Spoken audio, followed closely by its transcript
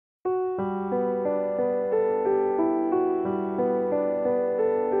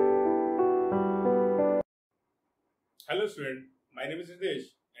Hello student, my name is Hitesh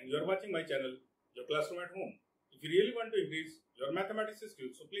and you are watching my channel, Your Classroom at Home. If you really want to increase your mathematics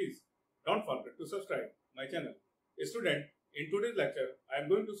skills, so please don't forget to subscribe my channel. Student, in today's lecture, I am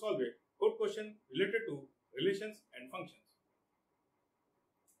going to solve a code question related to relations and functions.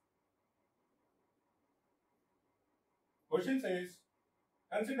 Question says,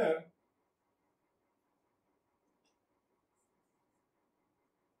 consider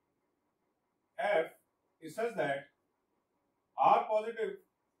f is such that r positive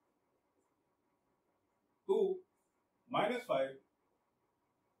to minus 5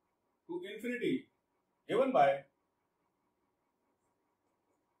 to infinity given by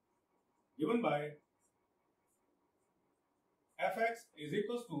fx is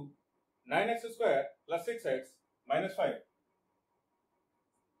equals to 9x square plus 6x minus 5.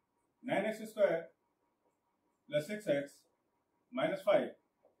 9x square plus 6x minus 5.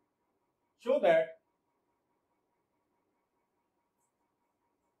 Show that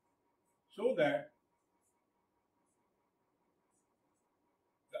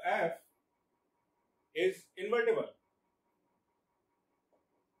the f is invertible.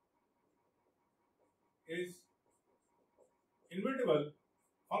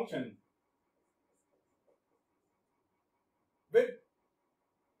 Function with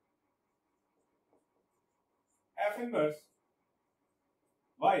f inverse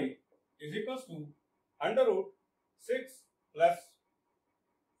y is equals to under root 6 plus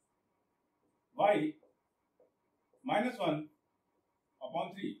y minus 1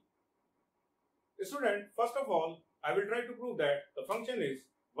 upon 3. Student, first of all, I will try to prove that the function is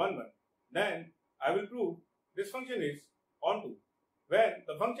 1, 1. Then I will prove this function is onto. When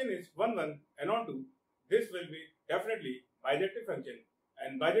the function is 1, 1 and onto, this will be definitely bijective function,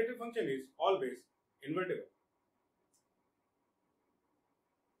 and bijective function is always invertible.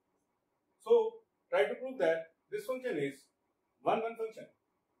 So try to prove that this function is 1, 1 function.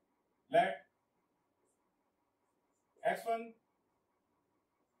 Let x1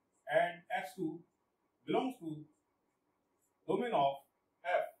 and x2 belongs to domain of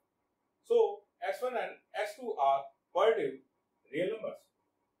f. So x1 and x2 are positive real numbers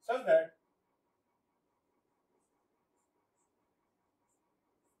such that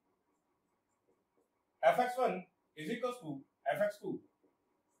fx1 is equals to fx2.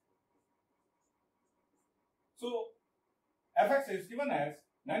 So fx is given as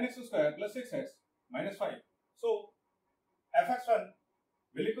 9x square plus 6x minus 5. So fx1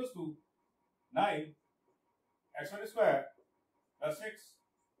 will equals to 9 x1 square plus 6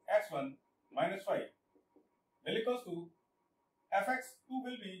 x1 minus 5 will equals to fx2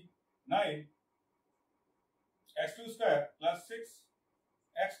 will be 9 x2 square plus 6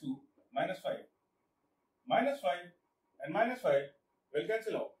 x2 minus 5. Minus 5 and minus 5 will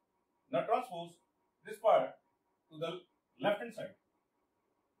cancel out. Now transpose this part to the left hand side.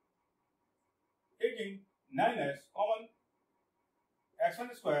 Taking 9 as common,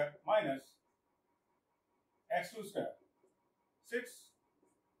 x1 square minus x2 square, 6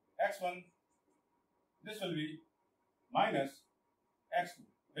 x1, this will be minus x2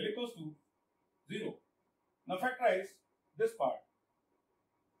 will equals to 0. Now factorize this part.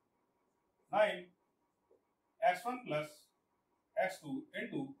 9 x1 plus x2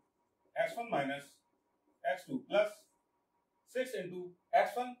 into x1 minus x2 plus 6 into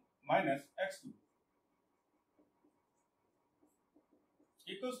x1 minus x2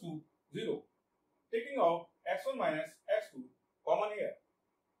 equals to 0. Taking out x1 minus x2 common here.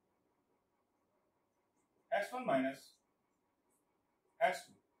 x1 minus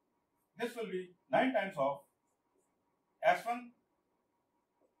x2. This will be 9 times of x1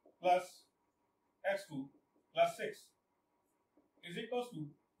 plus x2 plus 6 is equals to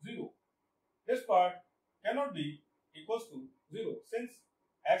 0. This part cannot be equals to 0 since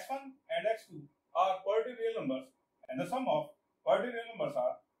x1 and x2 are positive real numbers and the sum of positive real numbers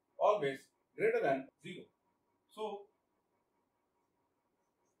are always greater than 0. So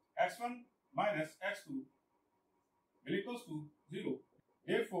x1 minus x2 will equals to 0.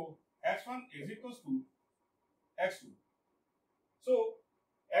 Therefore, x1 is equals to x2. So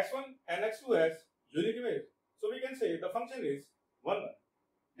x1 and x2 has unique weight. So we can say the function is 1, 1.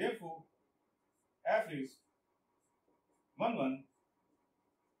 Therefore, f is 1, 1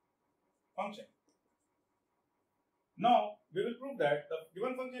 function. Now we will prove that the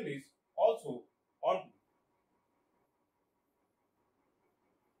given function is also onto.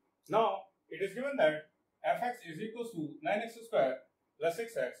 Now it is given that fx is equals to 9x square plus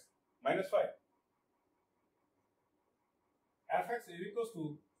 6x minus 5. fx is equals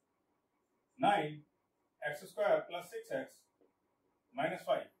to 9x square plus 6x minus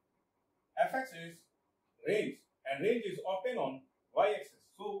 5. fx is range and range is obtained on y-axis.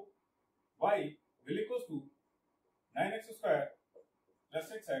 So y will equals to 9x square plus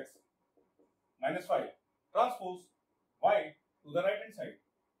 6x minus 5. Transpose y to the right hand side.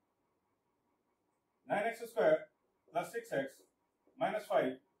 9x square plus 6x minus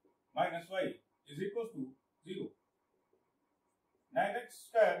 5 minus y is equals to 0. 9x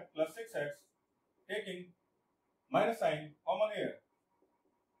square plus 6x, taking minus sign common here,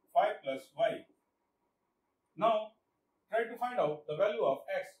 5 plus y. Now try to find out the value of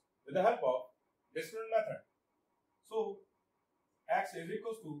x with the help of discriminant method. So x is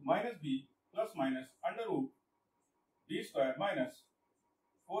equals to minus b plus minus under root b square minus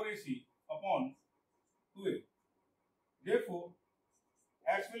 4ac upon 2a. Therefore,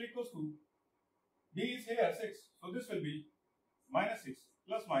 x will equals to, b is here 6, so this will be minus 6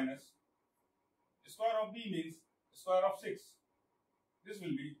 plus minus square of b means square of 6. This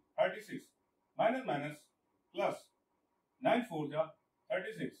will be 36 minus minus plus 9 4 ja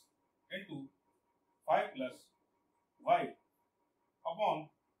 36 into 5 plus y upon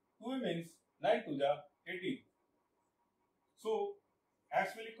 2 means 9 2 ja 18. So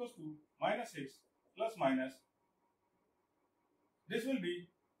x will equals to minus 6 plus minus, this will be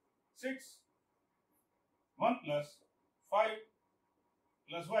 6 1 plus 5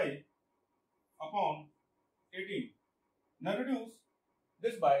 plus y upon 18. Now reduce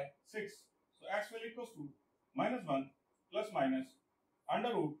this by 6. So x will equals to minus 1 plus minus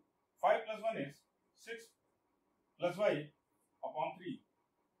under root 5 plus 1 is 6 plus y upon 3.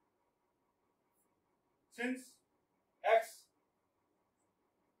 Since x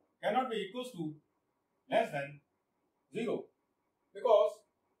cannot be equals to less than 0, because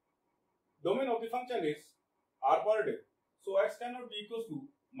domain of the function is r positive, so x cannot be equals to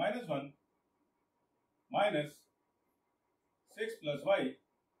minus 1 minus 6 plus y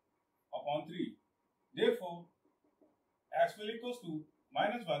upon 3. Therefore, x will equals to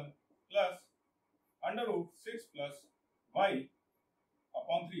minus 1 plus under root 6 plus y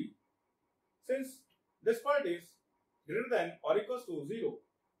upon 3. Since this part is greater than or equals to 0,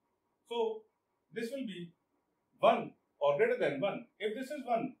 so this will be 1 or greater than 1. If this is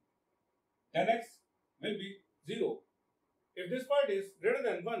 1, then x will be 0. If this part is greater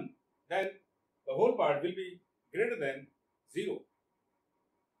than 1, then the whole part will be greater than 0.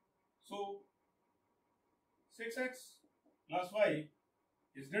 So 6x plus y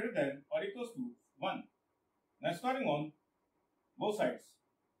is greater than or equals to 1. Now squaring on both sides.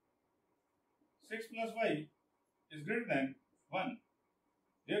 6 plus y is greater than 1.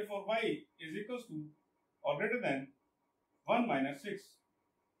 Therefore y is equals to or greater than 1 minus 6.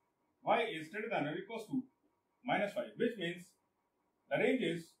 Y is greater than or equals to minus 5, which means the range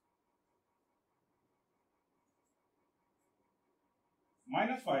is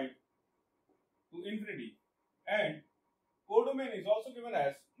minus 5 to infinity, and codomain is also given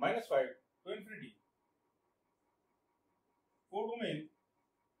as minus 5 to infinity. Codomain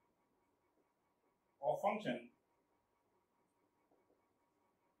of function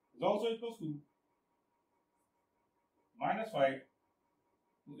is also equals to minus 5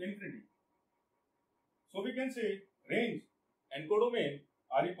 to infinity. So we can say range and codomain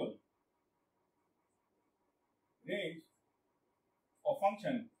are equal. Range of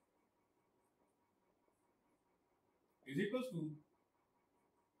function is equals to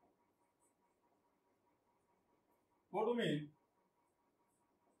codomain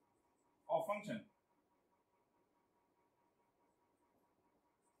of function.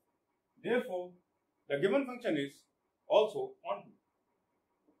 Therefore, the given function is also onto.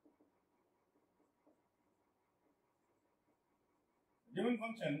 Given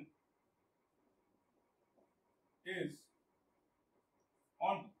function is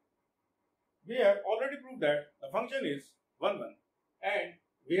onto. We have already proved that the function is 1 1, and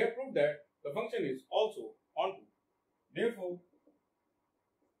we have proved that the function is also onto. Therefore,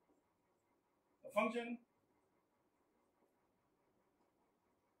 the function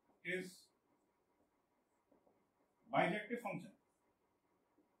is bijective function.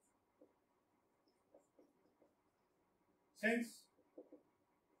 Since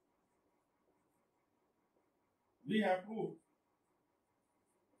we have proved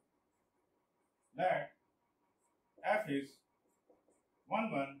that f is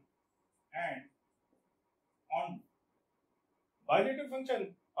 1 1 and on, bijective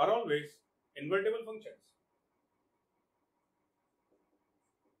functions are always invertible functions.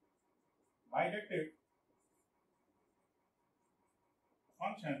 Bijective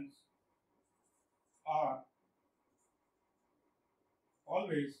functions are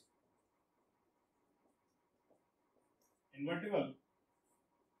always invertible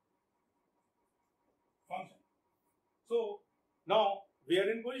function. Now we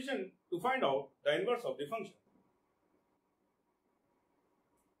are in position to find out the inverse of the function.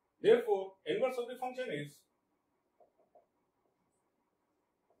 Therefore, inverse of the function is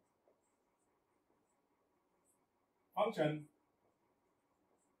function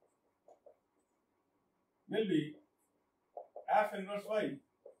will be f inverse y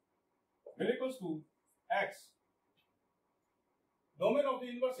will equals to x. Domain of the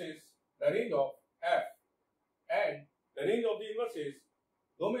inverse is the range of f, and the range of the inverse is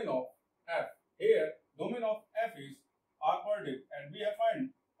domain of f. Here domain of f is r quadratic, and we have found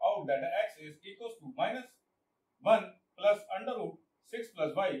out that the x is equals to minus 1 plus under root 6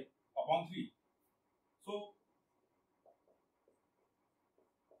 plus y upon 3. So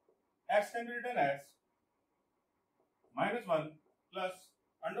x can be written as minus 1 plus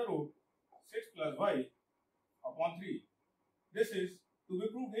under root 6 plus y upon 3. This is to be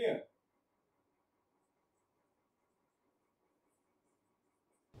proved here.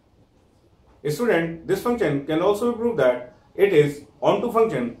 Student, this function can also be proved that it is onto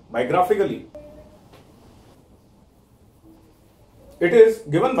function by graphically. It is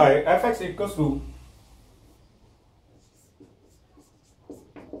given by fx equals to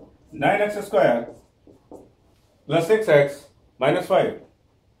 9x square plus 6x minus 5.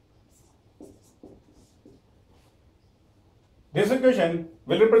 This equation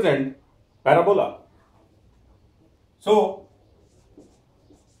will represent parabola. So,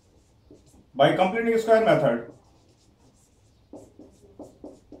 by completing square method,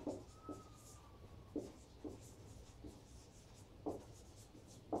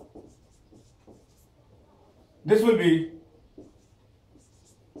 this will be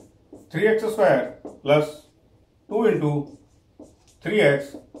 3x square plus 2 into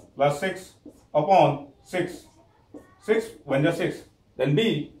 3x plus 6 upon 6. 6 1 is 6. Then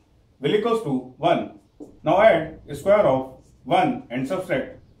b will equals to 1. Now add square of 1 and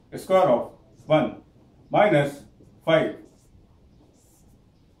subtract square of 1 minus 5.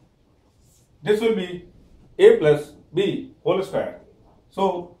 This will be a plus b whole square.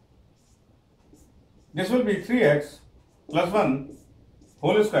 So this will be 3x plus 1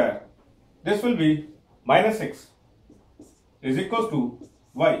 whole square. This will be minus 6 is equals to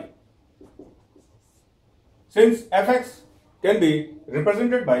y. Since fx can be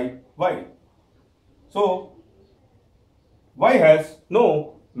represented by y, so y has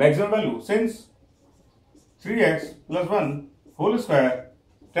no maximum value since 3x plus 1 whole square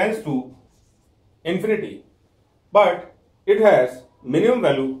tends to infinity, but it has minimum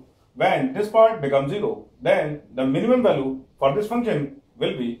value when this part becomes 0. Then the minimum value for this function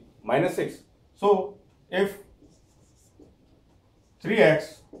will be minus 6. So if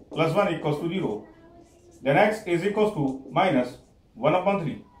 3x plus 1 equals to 0, then x is equals to minus 1 upon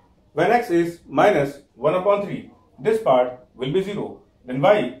 3. When x is minus 1 upon 3, this part will be 0. Then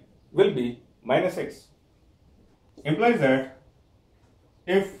y will be minus 6. Implies that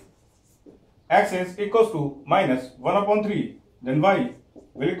if x is equals to minus 1 upon 3, then y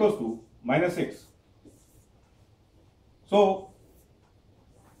will equals to minus 6. So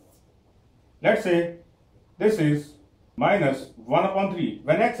let's say this is minus 1 upon 3.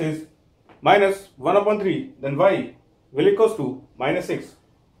 When x is minus 1 upon 3, then y will equals to minus 6.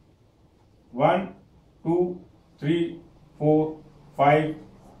 1, 2, 3, 4, 5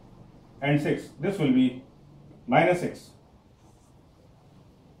 and 6. This will be minus 6.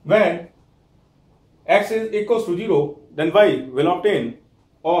 When x is equals to 0, then y will obtain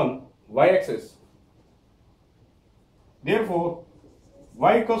on y-axis. Therefore,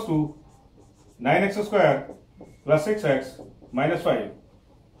 y equals to 9x square plus 6x minus 5.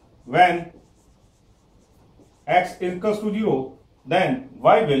 When x equals to 0, then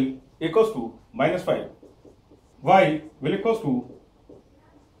y will equals to minus 5. Y will equals to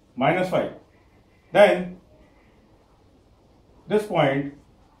minus 5. Then this point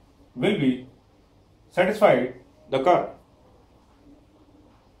will be satisfied the curve.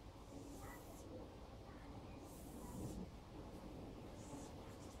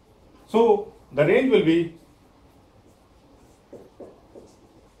 So the range will be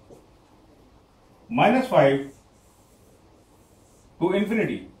minus 5 to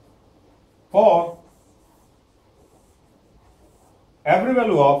infinity for every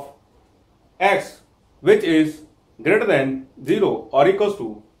value of x which is greater than 0 or equals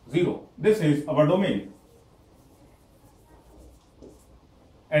to 0. This is our domain.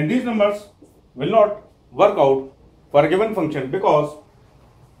 And these numbers will not work out for a given function because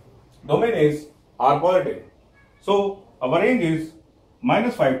domain is R positive. So our range is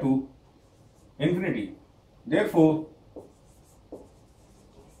minus 5 to infinity. Therefore,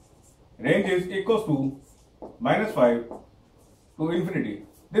 range is equals to minus 5 to infinity.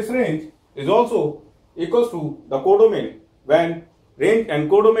 This range is also equals to the codomain. When range and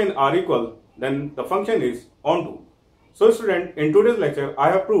codomain are equal, then the function is onto. So student, in today's lecture,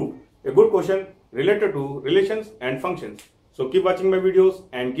 I have proved a good question related to relations and functions. So keep watching my videos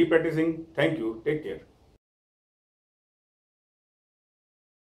and keep practicing. Thank you. Take care.